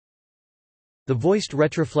The voiced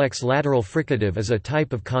retroflex lateral fricative is a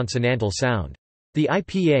type of consonantal sound. The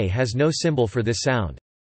IPA has no symbol for this sound.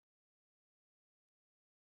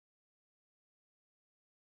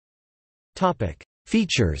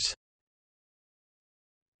 Features.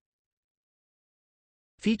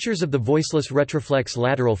 Features of the voiceless retroflex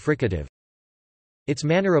lateral fricative. Its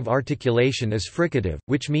manner of articulation is fricative,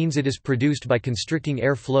 which means it is produced by constricting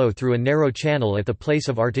air flow through a narrow channel at the place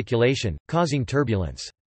of articulation, causing turbulence.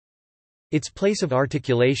 Its place of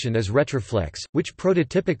articulation is retroflex, which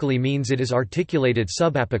prototypically means it is articulated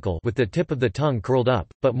subapical with the tip of the tongue curled up,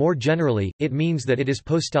 but more generally, it means that it is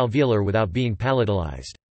postalveolar without being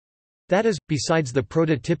palatalized. That is, besides the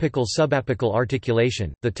prototypical subapical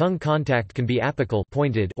articulation, the tongue contact can be apical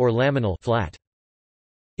pointed or laminal flat.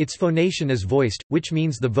 Its phonation is voiced, which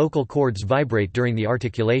means the vocal cords vibrate during the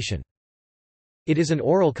articulation. It is an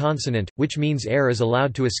oral consonant, which means air is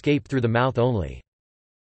allowed to escape through the mouth only.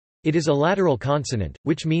 It is a lateral consonant,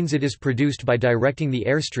 which means it is produced by directing the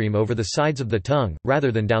airstream over the sides of the tongue,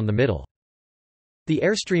 rather than down the middle. The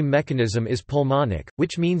airstream mechanism is pulmonic,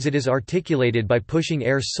 which means it is articulated by pushing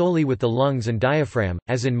air solely with the lungs and diaphragm,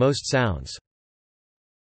 as in most sounds.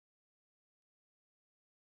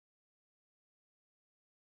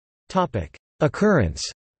 Occurrence.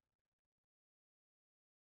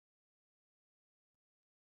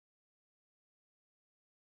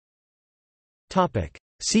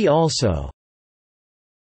 See also: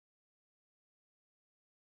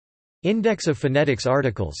 Index of phonetics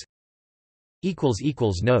articles.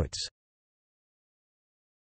 Notes